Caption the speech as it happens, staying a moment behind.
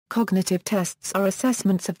Cognitive tests are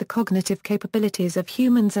assessments of the cognitive capabilities of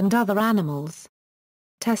humans and other animals.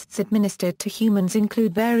 Tests administered to humans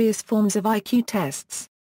include various forms of IQ tests.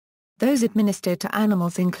 Those administered to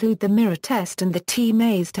animals include the mirror test and the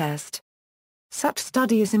T-maze test. Such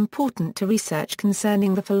study is important to research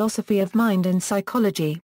concerning the philosophy of mind and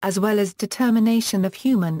psychology, as well as determination of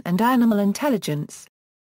human and animal intelligence.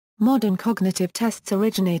 Modern cognitive tests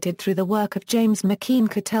originated through the work of James McKeen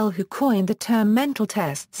Cattell, who coined the term mental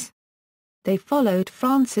tests. They followed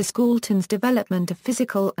Francis Galton's development of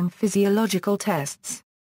physical and physiological tests.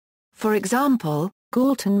 For example,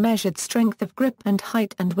 Galton measured strength of grip and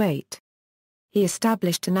height and weight. He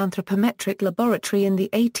established an anthropometric laboratory in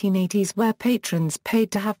the 1880s where patrons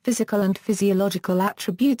paid to have physical and physiological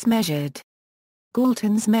attributes measured.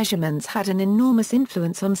 Galton's measurements had an enormous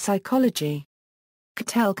influence on psychology.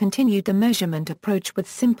 Cattell continued the measurement approach with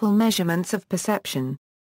simple measurements of perception.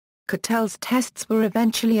 Cattell's tests were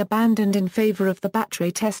eventually abandoned in favor of the battery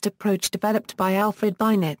test approach developed by Alfred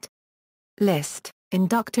Binet. List: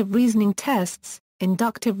 inductive reasoning tests,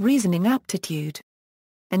 inductive reasoning aptitude,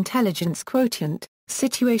 intelligence quotient,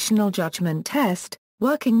 situational judgment test,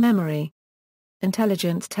 working memory.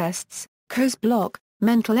 Intelligence tests: Coase block,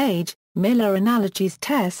 mental age, Miller analogies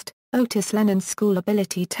test, Otis-Lennon school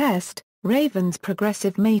ability test, Raven's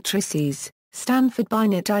progressive matrices, Stanford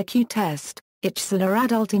Binet IQ test, Itchsiller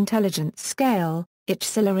adult intelligence scale,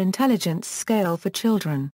 Itchsiller intelligence scale for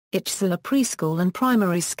children, Itchsiller preschool and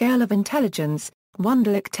primary scale of intelligence,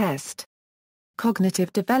 Wonderlic test.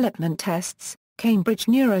 Cognitive development tests, Cambridge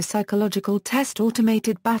neuropsychological test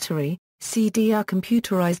automated battery, CDR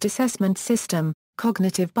computerized assessment system,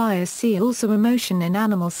 cognitive bias. See also emotion in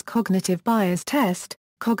animals. Cognitive bias test,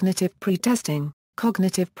 cognitive pretesting,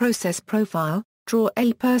 cognitive process profile, draw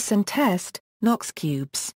a person test, Knox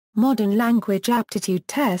cubes, modern language aptitude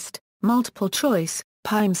test, multiple choice,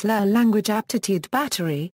 Pimsleur language aptitude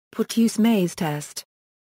battery, Put-use maze test.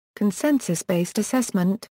 Consensus-based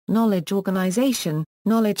assessment, knowledge organization,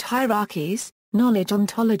 knowledge hierarchies, knowledge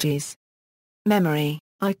ontologies. Memory,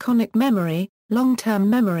 iconic memory, long-term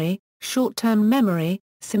memory, short-term memory,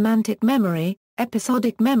 semantic memory,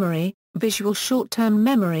 episodic memory, visual short-term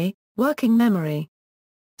memory, working memory.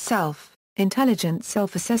 Self, intelligent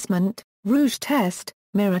self-assessment, Rouge test,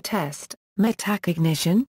 mirror test,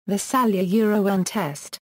 metacognition, the Salyer-Euro-1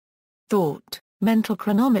 test. Thought, mental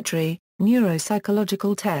chronometry,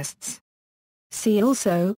 neuropsychological tests. See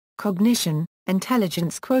also, cognition,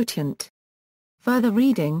 intelligence quotient. Further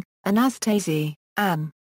reading, Anastasi,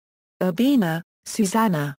 Anne. Urbina,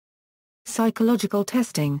 Susanna. Psychological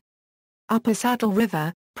testing. Upper Saddle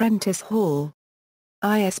River, Prentice Hall.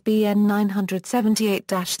 ISBN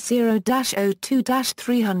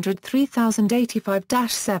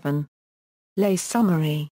 978-0-02-303085-7. Lace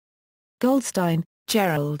Summary. Goldstein,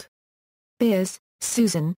 Gerald. Beers,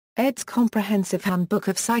 Susan, Ed's Comprehensive Handbook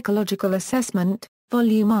of Psychological Assessment,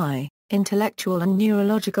 Volume I, Intellectual and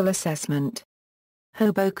Neurological Assessment.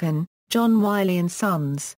 Hoboken, John Wiley &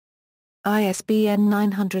 Sons. ISBN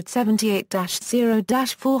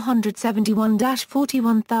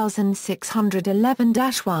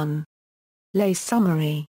 978-0-471-41611-1. Lace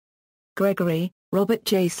Summary. Gregory, Robert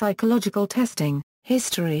J. Psychological Testing,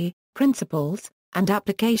 History, Principles, and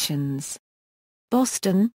Applications.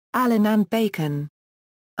 Boston, Allen and Bacon.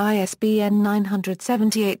 ISBN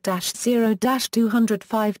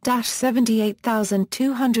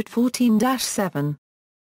 978-0-205-78214-7.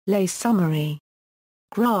 Lace Summary.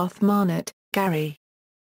 Grath Marnott, Gary.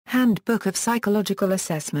 Handbook of Psychological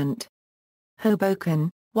Assessment.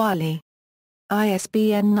 Hoboken, Wiley.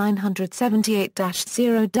 ISBN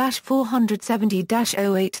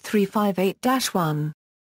 978-0-470-08358-1.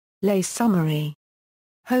 Lace Summary.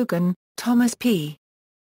 Hogan, Thomas P.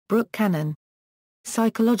 Brooke Cannon.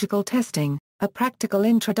 Psychological Testing, A Practical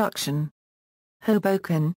Introduction.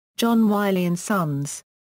 Hoboken, John Wiley & Sons.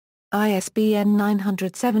 ISBN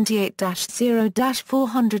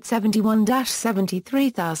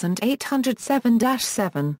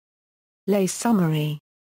 978-471-73807-7. Lace Summary.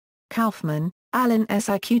 Kaufman, Alan S.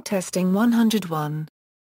 IQ Testing 101.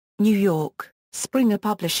 New York, Springer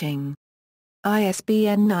Publishing.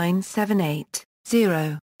 ISBN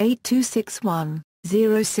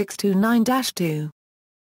 978-0-8261-0629-2.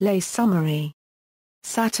 Lace Summary.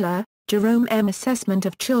 Sattler, Jerome M. Assessment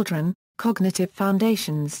of Children, Cognitive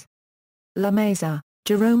Foundations. La Mesa,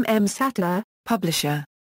 Jerome M. Sattler, Publisher.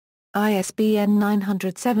 ISBN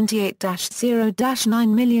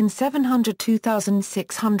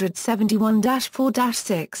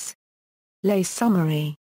 978-0-9702671-4-6. Lace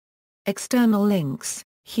Summary. External links,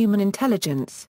 Human Intelligence,